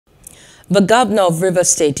The governor of Rivers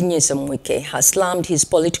State, Nyesom Wike, has slammed his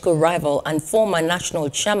political rival and former national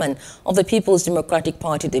chairman of the Peoples Democratic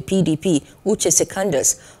Party, the PDP, Uche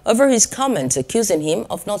Secondus, over his comments accusing him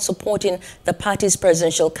of not supporting the party's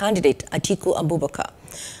presidential candidate, Atiku Abubakar.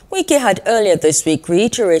 Wike had earlier this week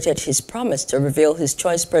reiterated his promise to reveal his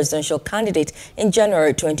choice presidential candidate in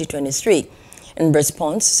January 2023. In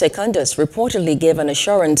response, Secondus reportedly gave an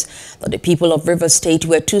assurance that the people of Rivers State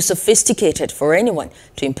were too sophisticated for anyone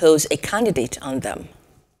to impose a candidate on them.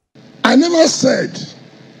 I never said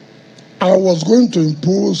I was going to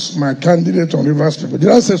impose my candidate on Rivers people. Did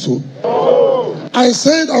I say so? No. I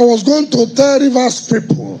said I was going to tell Rivers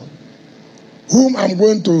people whom I'm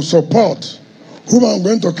going to support, whom I'm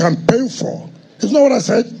going to campaign for. Isn't that what I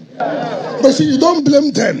said? But see, you don't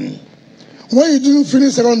blame them. When you didn't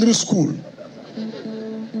finish secondary school,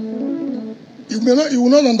 you will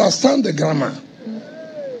not understand the grammar.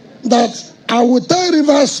 That I will tell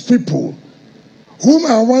Rivers people whom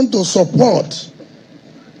I want to support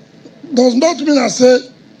does not mean I say,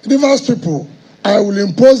 Rivers people, I will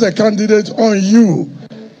impose a candidate on you.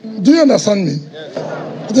 Do you understand me?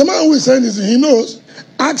 Yes. The man who is saying this, he knows.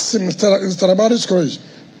 Ask him, Mr. Abari's courage.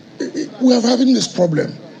 We are having this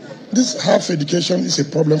problem. This half education is a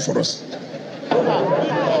problem for us.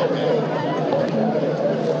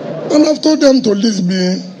 And I've told them to leave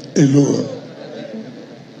me alone.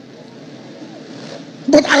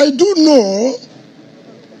 But I do know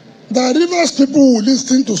that Rivers people will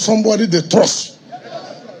listen to somebody they trust.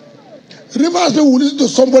 Rivers people will listen to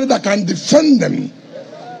somebody that can defend them.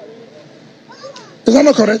 Is that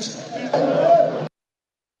not correct?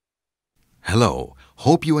 Hello.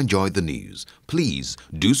 Hope you enjoyed the news. Please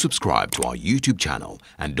do subscribe to our YouTube channel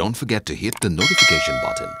and don't forget to hit the notification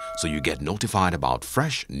button so you get notified about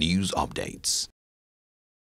fresh news updates.